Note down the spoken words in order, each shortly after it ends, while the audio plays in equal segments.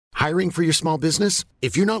Hiring for your small business?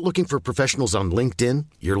 If you're not looking for professionals on LinkedIn,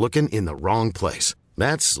 you're looking in the wrong place.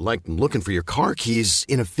 That's like looking for your car keys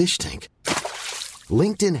in a fish tank.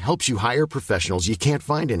 LinkedIn helps you hire professionals you can't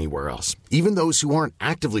find anywhere else, even those who aren't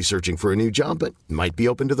actively searching for a new job but might be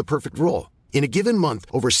open to the perfect role. In a given month,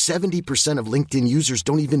 over 70% of LinkedIn users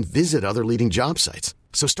don't even visit other leading job sites.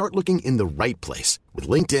 So start looking in the right place. With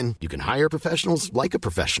LinkedIn, you can hire professionals like a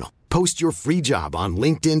professional. Post your free job on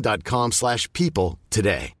linkedin.com/people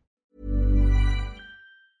today.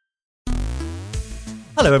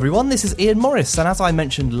 Hello everyone, this is Ian Morris, and as I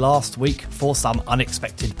mentioned last week, for some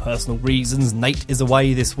unexpected personal reasons, Nate is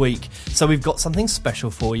away this week. So we've got something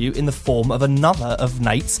special for you in the form of another of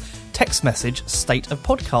Nate's text message State of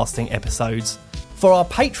Podcasting episodes. For our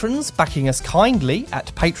patrons backing us kindly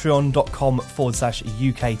at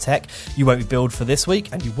patreon.com/UK Tech, you won't be billed for this week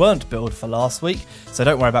and you weren't billed for last week, so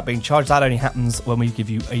don't worry about being charged. That only happens when we give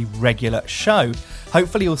you a regular show.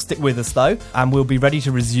 Hopefully you'll stick with us though, and we'll be ready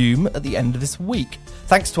to resume at the end of this week.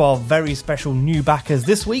 Thanks to our very special new backers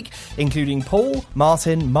this week, including Paul,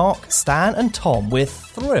 Martin, Mark, Stan and Tom. We're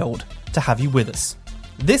thrilled to have you with us.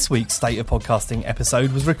 This week's State of Podcasting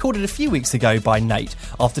episode was recorded a few weeks ago by Nate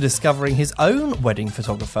after discovering his own wedding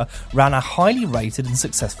photographer ran a highly rated and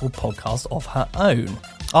successful podcast of her own.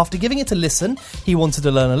 After giving it a listen, he wanted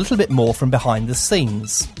to learn a little bit more from behind the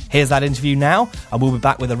scenes. Here's that interview now, and we'll be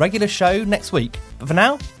back with a regular show next week. But for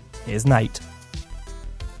now, here's Nate.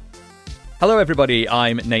 Hello everybody,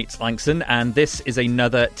 I'm Nate Langston, and this is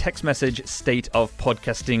another text message State of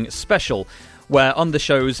Podcasting special, where on the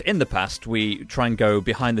shows in the past we try and go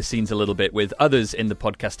behind the scenes a little bit with others in the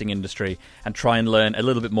podcasting industry and try and learn a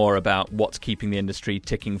little bit more about what's keeping the industry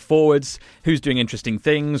ticking forwards, who's doing interesting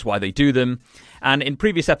things, why they do them. And in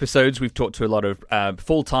previous episodes, we've talked to a lot of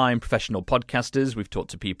full-time professional podcasters. We've talked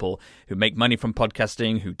to people who make money from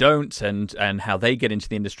podcasting, who don't, and how they get into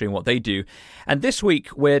the industry and what they do. And this week,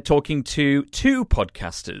 we're talking to two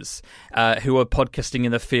podcasters who are podcasting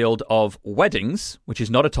in the field of weddings, which is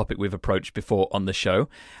not a topic we've approached before on the show.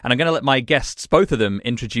 And I'm going to let my guests, both of them,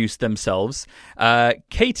 introduce themselves.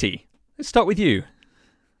 Katie, let's start with you.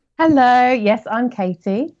 Hello. Yes, I'm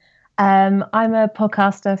Katie. I'm a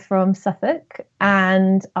podcaster from Suffolk,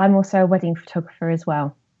 and I'm also a wedding photographer as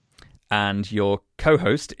well. And your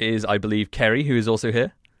co-host is, I believe, Kerrie, who is also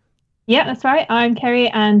here. Yeah, that's right. I'm Kerrie,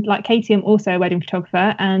 and like Katie, I'm also a wedding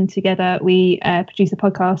photographer, and together we produce a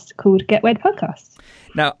podcast called Get Wed Podcast.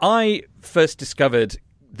 Now, I first discovered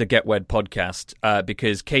the Get Wed podcast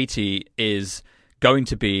because Katie is going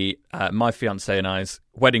to be my fiancé and I's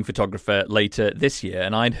wedding photographer later this year,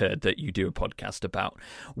 and I'd heard that you do a podcast about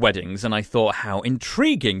weddings, and I thought, how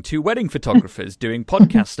intriguing, two wedding photographers doing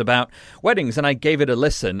podcasts about weddings, and I gave it a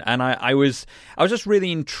listen, and I was just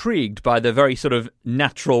really intrigued by the very sort of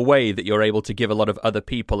natural way that you're able to give a lot of other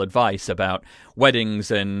people advice about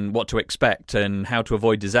weddings and what to expect and how to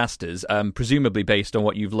avoid disasters, presumably based on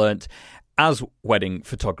what you've learnt as wedding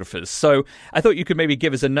photographers. So I thought you could maybe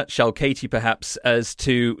give us a nutshell, Katie, perhaps, as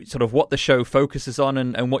to sort of what the show focuses on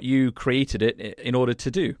and what you created it in order to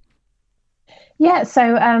do. Yeah,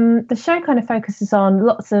 so the show kind of focuses on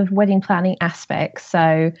lots of wedding planning aspects.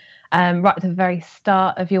 So right at the very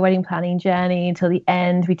start of your wedding planning journey until the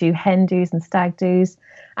end, we do hen do's and stag do's,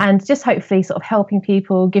 and just hopefully sort of helping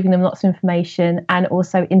people, giving them lots of information, and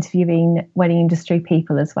also interviewing wedding industry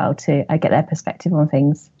people as well to get their perspective on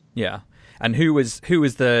things. Yeah. And who was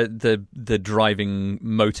the driving,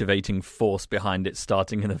 motivating force behind it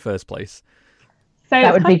starting in the first place? So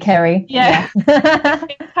that would be Kerrie. Yeah.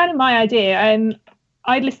 It's kind of my idea.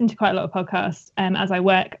 I listen to quite a lot of podcasts as I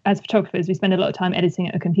work as photographers. We spend a lot of time editing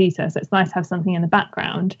at a computer, so it's nice to have something in the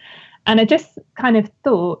background. And I just kind of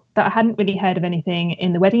thought that I hadn't really heard of anything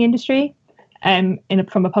in the wedding industry from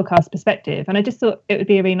a podcast perspective. And I just thought it would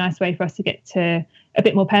be a really nice way for us to get to a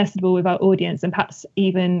bit more personable with our audience and perhaps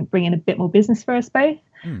even bring in a bit more business for us both.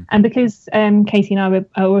 And because Katie and I were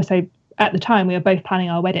also, at the time, we were both planning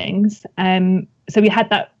our weddings. So we had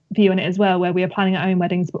that view on it as well, where we were planning our own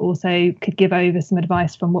weddings, but also could give over some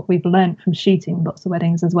advice from what we've learned from shooting lots of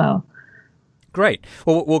weddings as well. Great.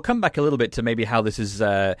 Well, we'll come back a little bit to maybe how this has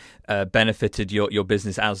benefited your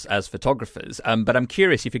business as photographers. But I'm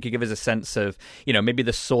curious if you could give us a sense of, maybe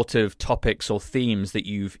the sort of topics or themes that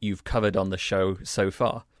you've covered on the show so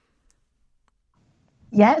far.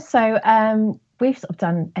 Yeah, so we've sort of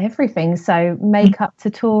done everything. So makeup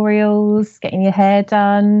tutorials, getting your hair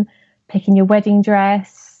done, picking your wedding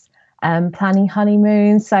dress, planning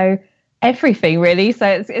honeymoon. So everything really.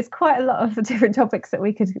 So it's quite a lot of different topics that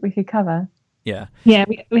we could cover. Yeah. Yeah,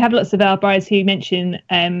 we have lots of our brides who mention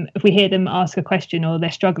if we hear them ask a question or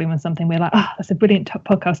they're struggling with something, we're like, that's a brilliant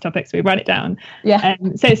podcast topic, so we write it down. Yeah.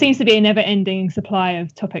 So it seems to be a never-ending supply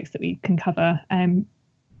of topics that we can cover.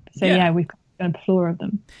 We've got a plethora of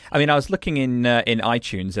them. I mean, I was looking in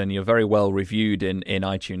iTunes, and you're very well reviewed in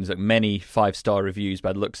iTunes. Like many 5-star reviews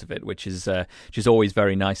by the looks of it, which is always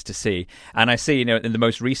very nice to see. And I see, in the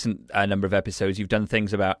most recent number of episodes, you've done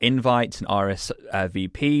things about invites and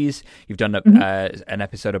RSVPs. You've done an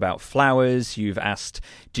episode about flowers. You've asked,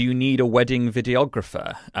 do you need a wedding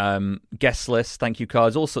videographer? Guest list, thank you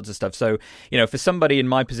cards, all sorts of stuff. So, for somebody in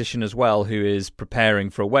my position as well who is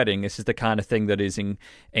preparing for a wedding, this is the kind of thing that is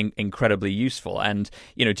incredibly useful. And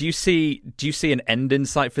do you see an end in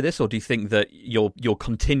sight for this, or do you think that you'll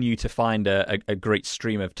continue to find a great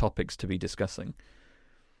stream of topics to be discussing?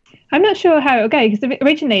 I'm not sure how it'll go, because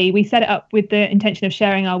originally we set it up with the intention of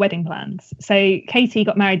sharing our wedding plans. So Katie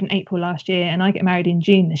got married in April last year and I get married in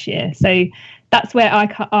June this year. So that's where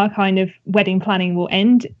our kind of wedding planning will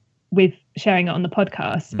end, with sharing it on the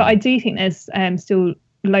podcast. But I do think there's still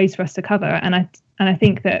loads for us to cover, and I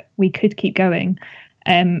think that we could keep going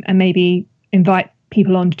and maybe invite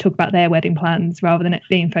people on to talk about their wedding plans rather than it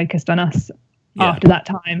being focused on us after that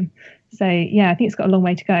time. So I think it's got a long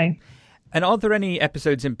way to go. And are there any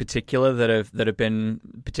episodes in particular that have been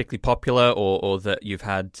particularly popular, or that you've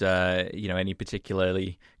had any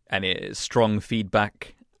strong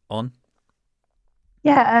feedback on?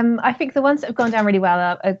 Yeah, I think the ones that have gone down really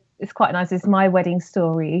well it's quite nice. It's my wedding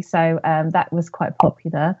story, so that was quite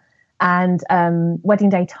popular. And wedding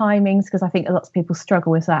day timings, because I think lots of people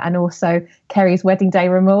struggle with that, and also Kerrie's wedding day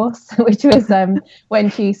remorse, which was when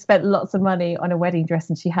she spent lots of money on a wedding dress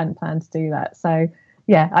and she hadn't planned to do that. So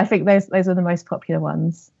I think those are the most popular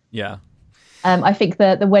ones. Yeah. I think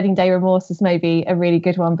the wedding day remorse is maybe a really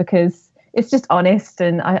good one because it's just honest,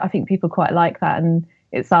 and I think people quite like that, and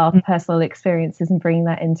it's our personal experiences and bringing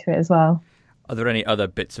that into it as well. Are there any other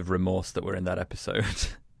bits of remorse that were in that episode?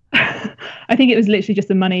 I think it was literally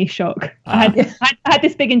just a money shock. I had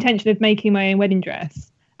this big intention of making my own wedding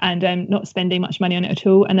dress and not spending much money on it at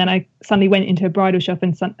all. And then I suddenly went into a bridal shop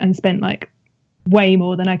and spent like way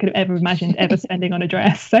more than I could have ever imagined ever spending on a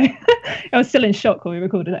dress. So I was still in shock when we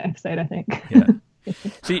recorded that episode, I think. Yeah.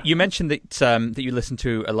 So you mentioned that you listen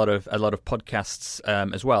to a lot of podcasts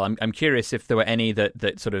as well. I'm curious if there were any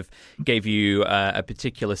that sort of gave you a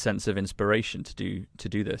particular sense of inspiration to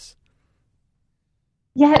do this.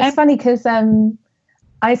 Yeah, it's funny because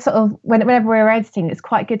I sort of, whenever we're editing, it's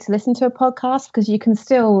quite good to listen to a podcast because you can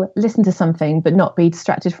still listen to something but not be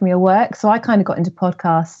distracted from your work. So I kind of got into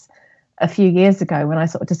podcasts a few years ago when I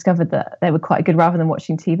sort of discovered that they were quite good rather than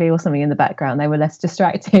watching TV or something in the background. They were less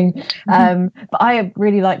distracting. But I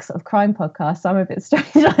really like sort of crime podcasts. So I'm a bit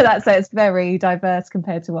strange like that. So it's very diverse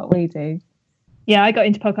compared to what we do. Yeah, I got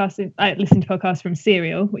into podcasts. I listened to podcasts from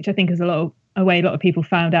Serial, which I think is a way a lot of people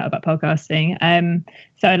found out about podcasting.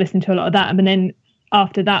 So I listened to a lot of that. And then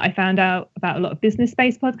after that, I found out about a lot of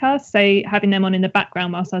business-based podcasts. So having them on in the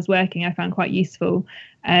background whilst I was working, I found quite useful,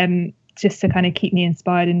 just to kind of keep me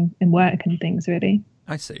inspired in work and things, really.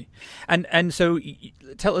 I see. And so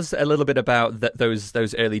tell us a little bit about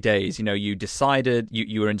those early days. You decided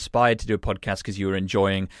you were inspired to do a podcast because you were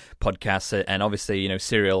enjoying podcasts, and obviously,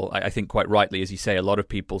 Serial, I think quite rightly, as you say, a lot of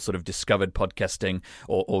people sort of discovered podcasting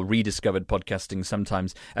or rediscovered podcasting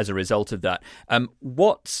sometimes as a result of that.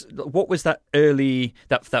 What was that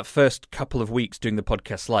that first couple of weeks doing the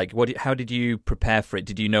podcast like? How did you prepare for it?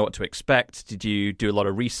 Did you know what to expect? Did you do a lot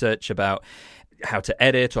of research about how to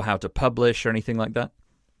edit or how to publish or anything like that?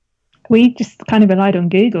 We just kind of relied on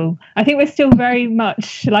Google. I think we're still very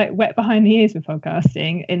much like wet behind the ears with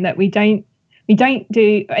podcasting, in that we don't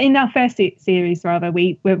do, in our first series rather,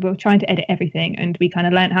 we're trying to edit everything, and we kind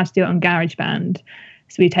of learned how to do it on GarageBand.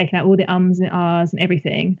 So we've taken out all the ums and ahs and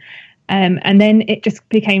everything. And then it just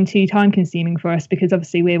became too time consuming for us because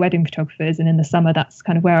obviously we're wedding photographers, and in the summer that's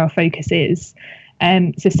kind of where our focus is.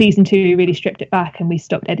 So season 2 we really stripped it back and we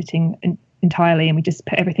stopped editing entirely, and we just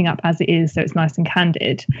put everything up as it is, so it's nice and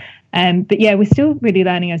candid. But yeah, we're still really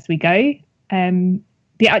learning as we go.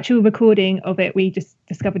 The actual recording of it, we just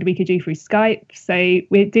discovered we could do through Skype. So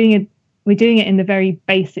we're doing it in the very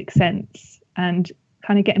basic sense and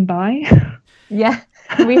kind of getting by. Yeah,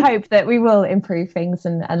 we hope that we will improve things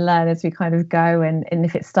and learn as we kind of go. And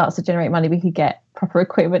if it starts to generate money, we could get proper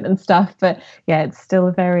equipment and stuff. But yeah, it's still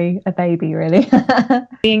a baby, really.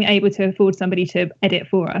 Being able to afford somebody to edit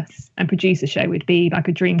for us and produce a show would be like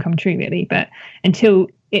a dream come true, really. But until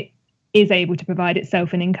it is able to provide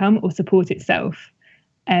itself an income or support itself,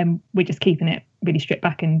 we're just keeping it really stripped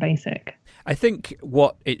back and basic. I think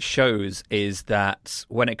what it shows is that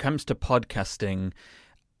when it comes to podcasting,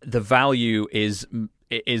 the value is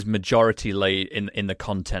majority laid in the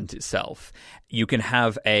content itself. You can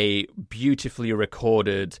have a beautifully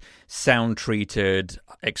recorded, sound-treated,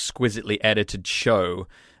 exquisitely edited show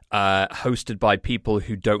hosted by people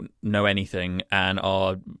who don't know anything and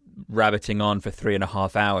are rabbiting on for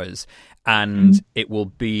 3.5 hours, and it will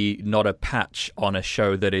be not a patch on a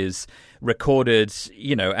show that is recorded,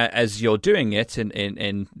 as you're doing it,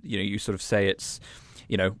 in you sort of say it's,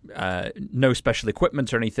 no special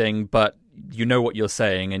equipment or anything, but you know what you're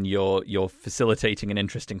saying and you're facilitating an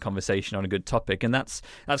interesting conversation on a good topic, and that's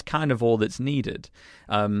kind of all that's needed.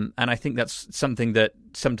 And I think that's something that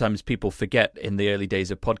sometimes people forget in the early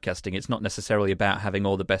days of podcasting. It's not necessarily about having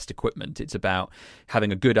all the best equipment. It's about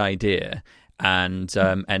having a good idea and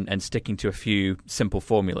sticking to a few simple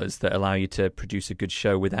formulas that allow you to produce a good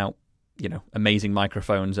show without, amazing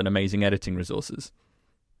microphones and amazing editing resources.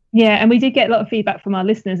 Yeah, and we did get a lot of feedback from our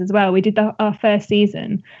listeners as well. We did our first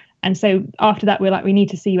season, and so after that, we're like, we need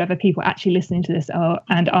to see whether people actually listening to this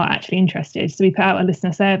and are actually interested. So we put out a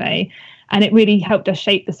listener survey, and it really helped us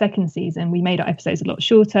shape the second season. We made our episodes a lot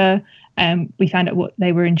shorter. We found out what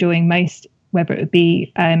they were enjoying most, whether it would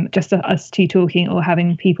be just us two talking or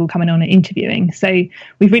having people coming on and interviewing. So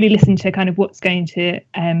we've really listened to kind of what's going to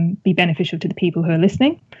be beneficial to the people who are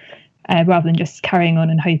listening, rather than just carrying on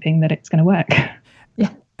and hoping that it's going to work. Yeah.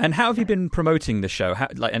 And how have you been promoting the show?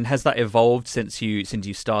 And has that evolved since you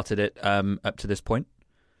started it up to this point?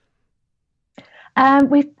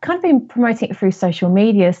 We've kind of been promoting it through social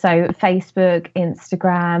media, so Facebook,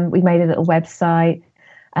 Instagram. We made a little website,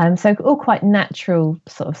 so all quite natural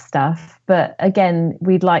sort of stuff. But again,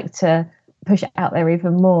 we'd like to push it out there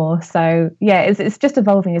even more. So yeah, it's just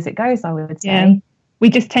evolving as it goes, I would say. Yeah. We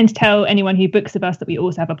just tend to tell anyone who books with us that we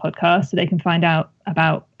also have a podcast, so they can find out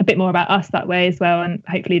about a bit more about us that way as well, and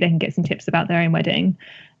hopefully they can get some tips about their own wedding.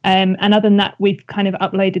 And other than that, we've kind of put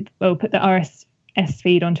the RSS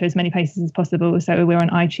feed onto as many places as possible. So we're on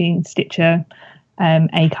iTunes, Stitcher,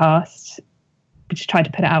 Acast. We just try to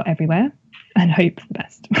put it out everywhere and hope for the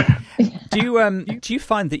best. Do you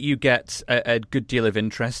find that you get a good deal of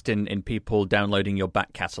interest in people downloading your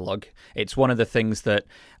back catalogue? It's one of the things that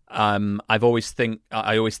I always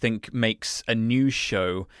think makes a news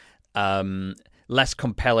show less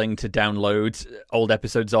compelling to download old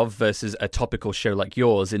episodes of versus a topical show like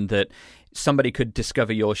yours, in that somebody could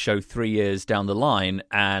discover your show 3 years down the line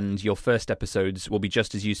and your first episodes will be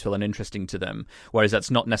just as useful and interesting to them, whereas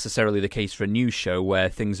that's not necessarily the case for a news show where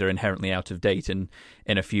things are inherently out of date in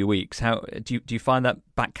a few weeks. How do you find that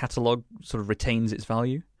back catalogue sort of retains its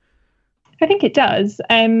value? I think it does.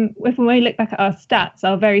 When we look back at our stats,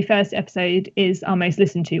 our very first episode is our most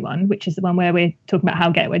listened to one, which is the one where we're talking about how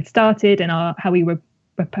Get Wed started and how we were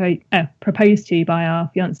proposed to by our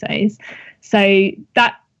fiancés. So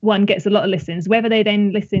that one gets a lot of listens. Whether they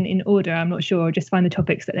then listen in order, I'm not sure, or just find the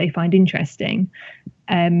topics that they find interesting.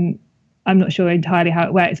 I'm not sure entirely how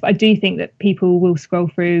it works, but I do think that people will scroll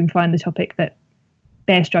through and find the topic that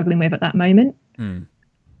they're struggling with at that moment.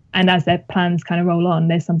 And as their plans kind of roll on,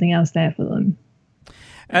 there's something else there for them.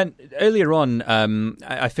 And earlier on,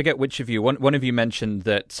 I forget which of you, one of you mentioned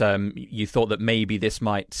that you thought that maybe this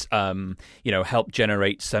might, help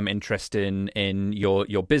generate some interest in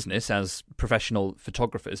your business as professional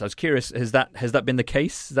photographers. I was curious, has that been the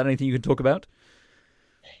case? Is that anything you can talk about?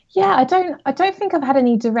 Yeah, I don't think I've had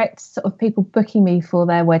any direct sort of people booking me for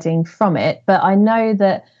their wedding from it, but I know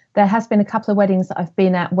that there has been a couple of weddings that I've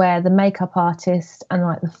been at where the makeup artist and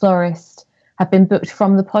like the florist have been booked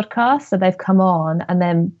from the podcast. So they've come on, and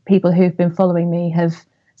then people who've been following me have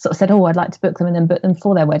sort of said, oh, I'd like to book them, and then book them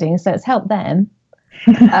for their wedding. So it's helped them.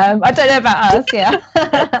 I don't know about us. Yeah.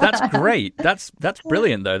 That's great. That's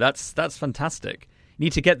brilliant though. That's fantastic. You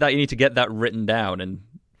need to get that written down and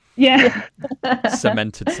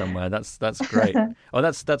cemented somewhere. That's great. Oh,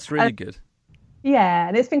 that's really good. Yeah,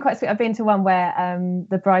 and it's been quite sweet. I've been to one where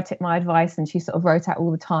the bride took my advice and she sort of wrote out all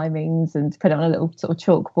the timings and put it on a little sort of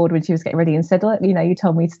chalkboard when she was getting ready and said, look, you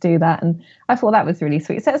told me to do that. And I thought that was really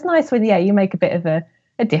sweet. So it's nice when, you make a bit of a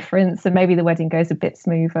difference and maybe the wedding goes a bit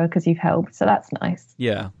smoother because you've helped. So that's nice.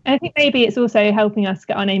 Yeah. I think maybe it's also helping us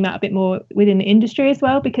get our name out a bit more within the industry as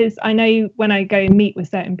well, because I know when I go and meet with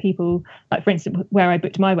certain people, like for instance, where I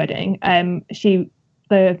booked my wedding,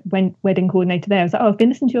 the wedding coordinator there was like, oh, I've been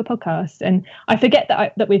listening to your podcast, and I forget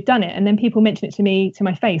that we've done it, and then people mention it to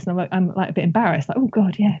my face, and I'm like a bit embarrassed, like, oh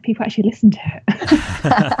god, yeah, people actually listen to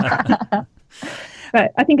it.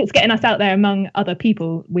 But I think it's getting us out there among other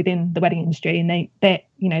people within the wedding industry, and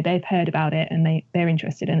they've heard about it and they're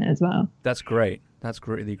interested in it as well. That's great. That's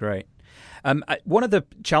really great. One of the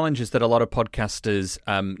challenges that a lot of podcasters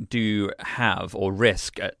do have or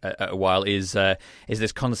risk at a while is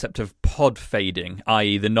this concept of pod fading,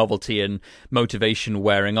 i.e. the novelty and motivation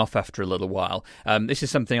wearing off after a little while. This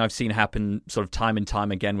is something I've seen happen sort of time and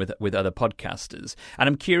time again with other podcasters. And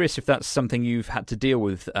I'm curious if that's something you've had to deal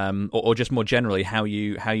with, or just more generally, how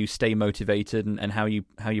you stay motivated and how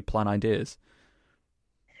you plan ideas.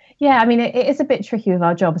 Yeah, I mean, it is a bit tricky with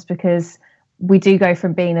our jobs because we do go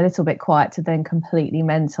from being a little bit quiet to then completely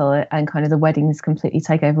mental, and kind of the weddings completely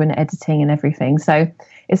take over and editing and everything. So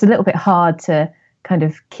it's a little bit hard to kind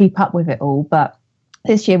of keep up with it all. But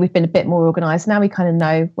this year we've been a bit more organised. Now we kind of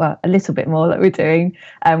know, well, a little bit more that we're doing.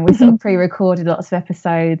 We sort of pre-recorded lots of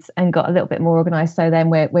episodes and got a little bit more organised. So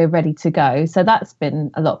then we're ready to go. So that's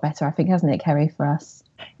been a lot better, I think, hasn't it, Kerrie, for us?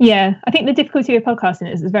 Yeah, I think the difficulty with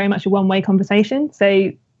podcasting is it's very much a one-way conversation.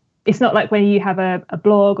 So it's not like when you have a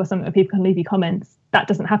blog or something where people can leave you comments. That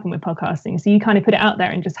doesn't happen with podcasting. So you kind of put it out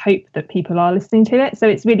there and just hope that people are listening to it. So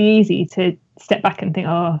it's really easy to step back and think,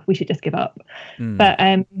 oh, we should just give up. But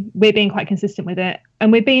we're being quite consistent with it.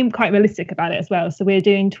 And we're being quite realistic about it as well. So we're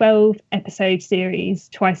doing 12 episode series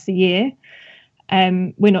twice a year.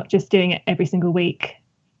 We're not just doing it every single week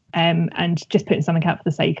and just putting something out for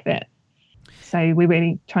the sake of it. So we're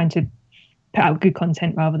really trying to put out good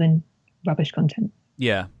content rather than rubbish content.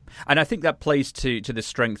 Yeah. And I think that plays to the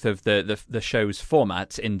strength of the show's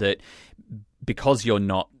format, in that because you're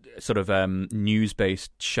not sort of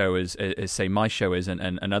news-based show as say my show is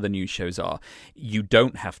and other news shows are, you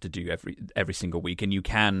don't have to do every single week, and you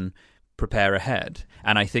can prepare ahead.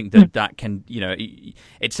 And I think that can,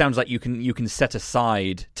 it sounds like you can set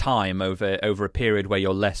aside time over a period where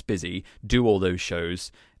you're less busy, do all those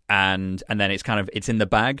shows, and then it's in the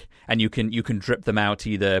bag, and you can drip them out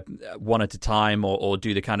either one at a time or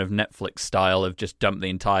do the kind of Netflix style of just dump the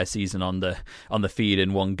entire season on the feed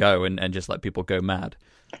in one go and just let people go mad.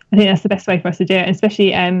 I think that's the best way for us to do it,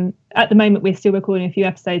 especially at the moment we're still recording a few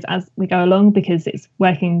episodes as we go along because it's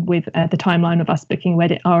working with the timeline of us booking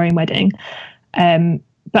our own wedding.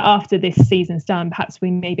 But after this season's done, perhaps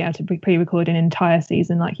we may be able to pre-record an entire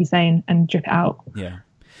season, like you're saying, and drip it out. Yeah.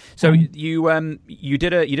 So you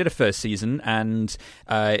did a first season, and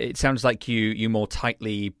it sounds like you more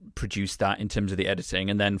tightly produced that in terms of the editing.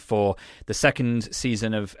 And then for the second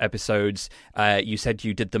season of episodes, you said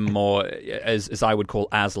you did them more as I would call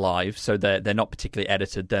as live. So they're not particularly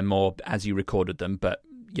edited; they're more as you recorded them. But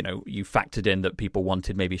you factored in that people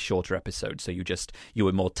wanted maybe shorter episodes, so you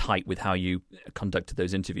were more tight with how you conducted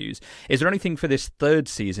those interviews. Is there anything for this third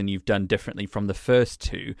season you've done differently from the first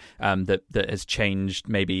two that has changed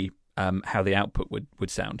maybe how the output would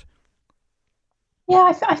sound?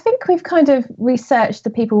 Yeah, I think we've kind of researched the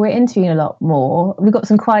people we're interviewing a lot more. We've got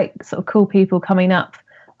some quite sort of cool people coming up,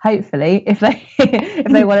 hopefully, if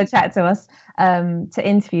they want to chat to us to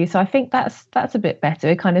interview. So I think that's a bit better.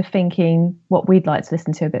 We're kind of thinking what we'd like to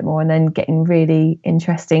listen to a bit more, and then getting really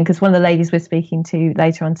interesting, because one of the ladies we're speaking to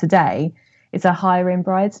later on today is a hiring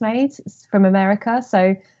bridesmaid from America.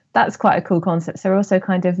 So that's quite a cool concept. So we're also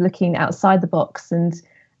kind of looking outside the box and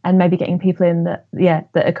maybe getting people in that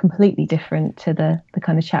are completely different to the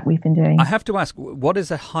kind of chat we've been doing. I have to ask, what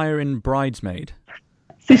is a hiring bridesmaid?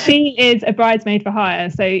 So she is a bridesmaid for hire.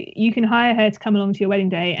 So you can hire her to come along to your wedding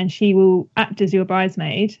day, and she will act as your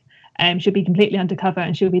bridesmaid. She'll be completely undercover,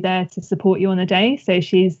 and she'll be there to support you on the day. So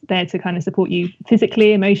she's there to kind of support you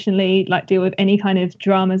physically, emotionally, like deal with any kind of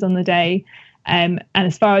dramas on the day. And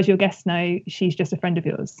as far as your guests know, she's just a friend of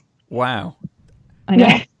yours. Wow. I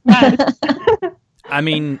know. Yeah. I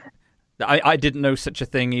mean, I didn't know such a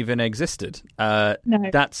thing even existed. No.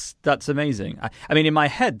 That's amazing. I mean, in my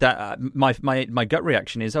head, that my gut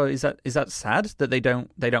reaction is, is that sad that they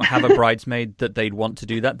don't have a bridesmaid that they'd want to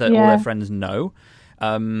do that all their friends know.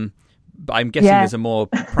 But I'm guessing there's a more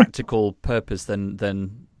practical purpose than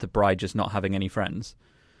the bride just not having any friends.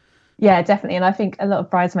 Yeah, definitely. And I think a lot of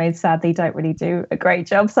bridesmaids sadly don't really do a great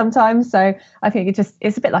job sometimes. So I think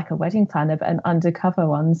it's a bit like a wedding planner, but an undercover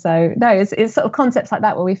one. So no, it's sort of concepts like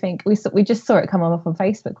that where we think we just saw it come up on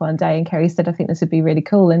Facebook one day, and Kerrie said, I think this would be really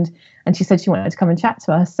cool. And she said she wanted to come and chat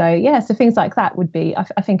to us. So yeah, so things like that would be,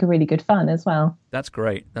 I think, a really good fun as well. That's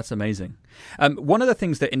great. That's amazing. One of the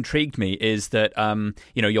things that intrigued me is that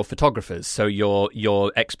you're photographers, so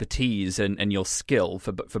your expertise and your skill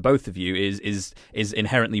for both of you is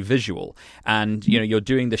inherently visual, and you're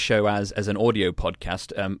doing the show as an audio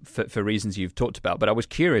podcast for reasons you've talked about. But I was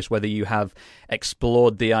curious whether you have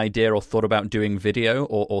explored the idea or thought about doing video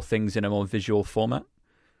or things in a more visual format.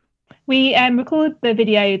 We record the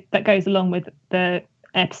video that goes along with the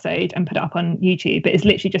episode and put it up on YouTube, but it's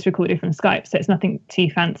literally just recorded from Skype, so it's nothing too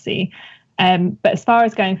fancy. But as far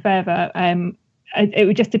as going further, it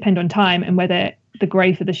would just depend on time and whether the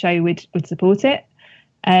growth of the show would support it.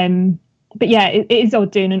 But yeah, it is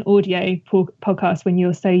odd doing an audio podcast when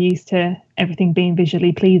you're so used to everything being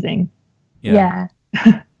visually pleasing. Yeah.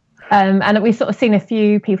 And we've sort of seen a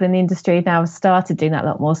few people in the industry now have started doing that a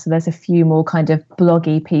lot more. So there's a few more kind of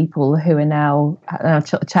bloggy people who are now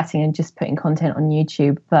chatting and just putting content on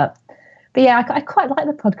YouTube. But yeah, I quite like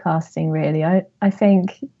the podcasting, really. I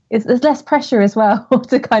think there's less pressure as well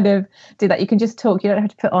to kind of do that. You can just talk. You don't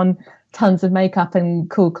have to put on tons of makeup and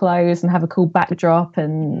cool clothes and have a cool backdrop.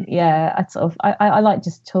 And yeah, I like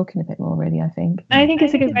just talking a bit more, really, I think. I think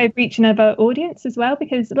it's a good way of reaching another audience as well,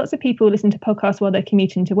 because lots of people listen to podcasts while they're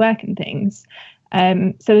commuting to work and things.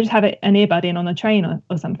 So they just have an earbud in on the train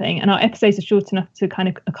or something. And our episodes are short enough to kind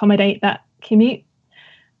of accommodate that commute.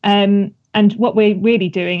 And what we're really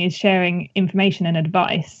doing is sharing information and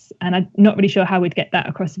advice. And I'm not really sure how we'd get that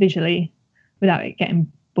across visually without it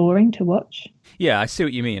getting boring to watch. Yeah, I see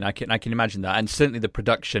what you mean. I can imagine that, and certainly the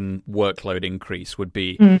production workload increase would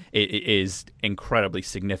be it is incredibly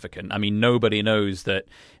significant. I mean, nobody knows that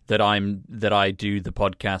I do the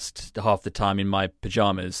podcast half the time in my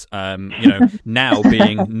pajamas. Now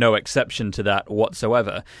being no exception to that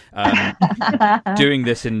whatsoever. Doing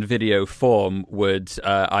this in video form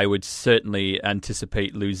I would certainly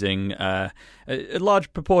anticipate losing a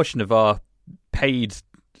large proportion of our paid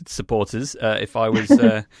supporters if I was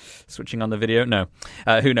switching on the video. No,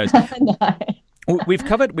 who knows? No. We've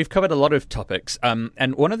covered a lot of topics,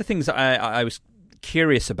 and one of the things I was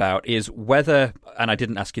curious about is whether, and I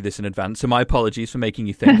didn't ask you this in advance, so my apologies for making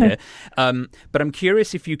you think here, but I'm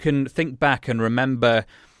curious if you can think back and remember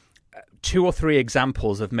 2 or 3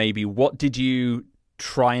 examples of maybe what did you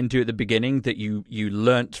try and do at the beginning that you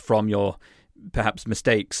learnt from your perhaps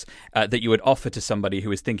mistakes that you would offer to somebody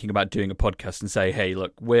who is thinking about doing a podcast and say, hey,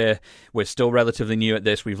 look, we're still relatively new at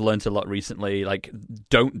this. We've learned a lot recently. Like,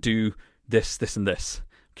 don't do this, this, and this.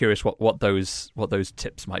 Curious what those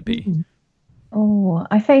tips might be. Oh,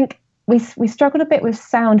 I think we struggled a bit with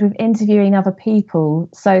sound with interviewing other people.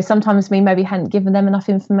 So sometimes we maybe hadn't given them enough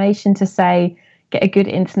information to say, get a good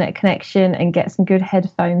internet connection and get some good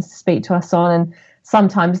headphones to speak to us on. And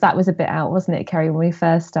sometimes that was a bit out, wasn't it, Kerrie, when we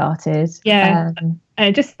first started? Yeah.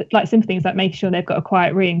 Just like simple things like making sure they've got a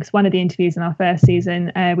quiet room. Because one of the interviews in our first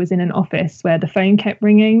season was in an office where the phone kept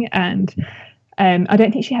ringing, and I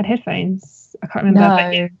don't think she had headphones. I can't remember.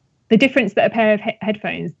 No. But the difference that a pair of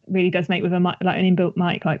headphones really does make with a mic, like an inbuilt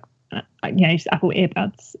mic, just Apple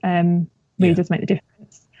earbuds, really does make the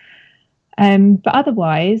difference. But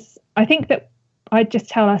otherwise, I think that I'd just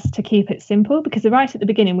tell us to keep it simple, because right at the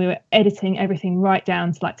beginning we were editing everything right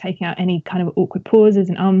down to like taking out any kind of awkward pauses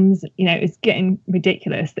and ums. It's getting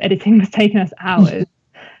ridiculous. The editing was taking us hours.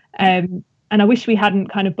 And I wish we hadn't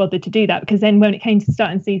kind of bothered to do that, because then when it came to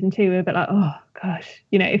starting season 2, we were a bit like, oh gosh,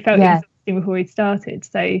 it felt exhausting before we'd started.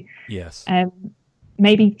 So yes,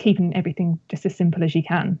 maybe keeping everything just as simple as you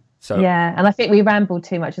can. So, yeah, and I think we rambled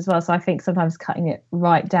too much as well. So I think sometimes cutting it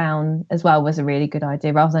right down as well was a really good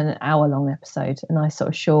idea, rather than an hour-long episode. A nice sort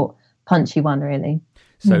of short, punchy one, really.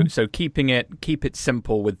 So keep it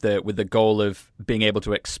simple with the goal of being able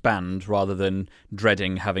to expand rather than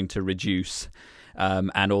dreading having to reduce,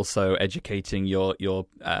 and also educating your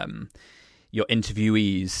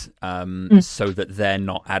interviewees so that they're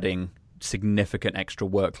not adding significant extra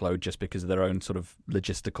workload just because of their own sort of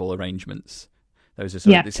logistical arrangements. Those are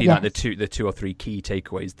sort of like the 2 or 3 key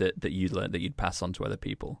takeaways that you learned that you'd pass on to other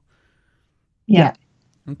people. Yeah.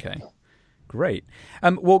 Okay. Great.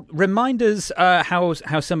 Well, remind us how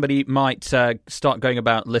somebody might start going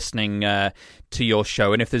about listening to your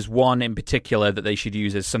show, and if there's one in particular that they should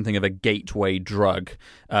use as something of a gateway drug,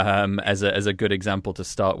 as a good example to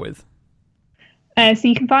start with. So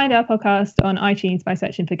you can find our podcast on iTunes by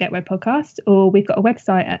searching for Get Web Podcast, or we've got a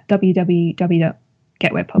website at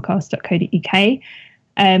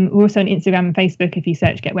www.getwebpodcast.co.uk. We're also on Instagram and Facebook. If you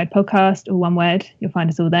search Get Web Podcast, or one word, you'll find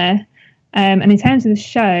us all there. And in terms of the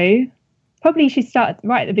show, probably you should start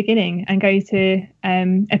right at the beginning and go to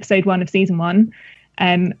episode 1 of season 1,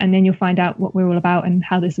 and then you'll find out what we're all about and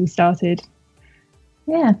how this all started.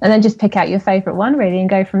 Yeah, and then just pick out your favourite one, really, and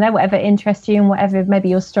go from there, whatever interests you and whatever maybe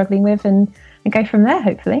you're struggling with, and go from there,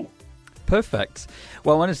 hopefully. Perfect.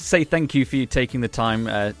 Well, I wanted to say thank you for you taking the time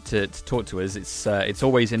to talk to us. It's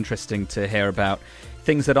always interesting to hear about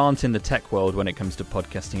things that aren't in the tech world when it comes to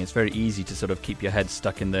podcasting. It's very easy to sort of keep your head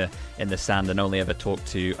stuck in the sand and only ever talk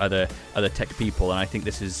to other tech people. And I think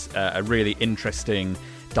this is a really interesting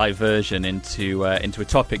diversion into a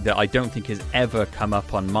topic that I don't think has ever come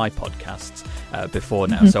up on my podcasts before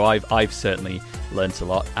now. So I've certainly learnt a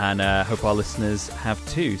lot, and hope our listeners have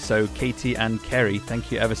too. So Katie and Kerrie,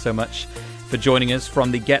 thank you ever so much for joining us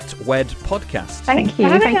from the Get Wed podcast. Thank you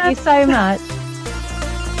so much.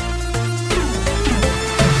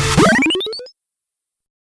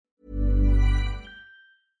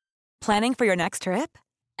 Planning for your next trip?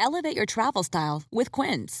 Elevate your travel style with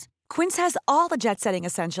Quince. Quince has all the jet-setting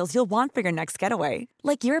essentials you'll want for your next getaway,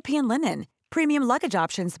 like European linen, premium luggage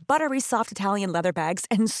options, buttery soft Italian leather bags,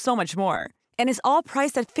 and so much more. And is all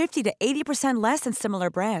priced at 50 to 80% less than similar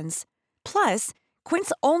brands. Plus,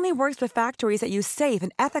 Quince only works with factories that use safe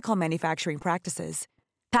and ethical manufacturing practices.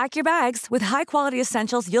 Pack your bags with high-quality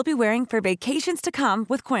essentials you'll be wearing for vacations to come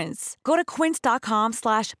with Quince. Go to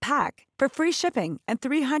quince.com/pack for free shipping and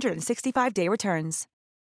 365-day returns.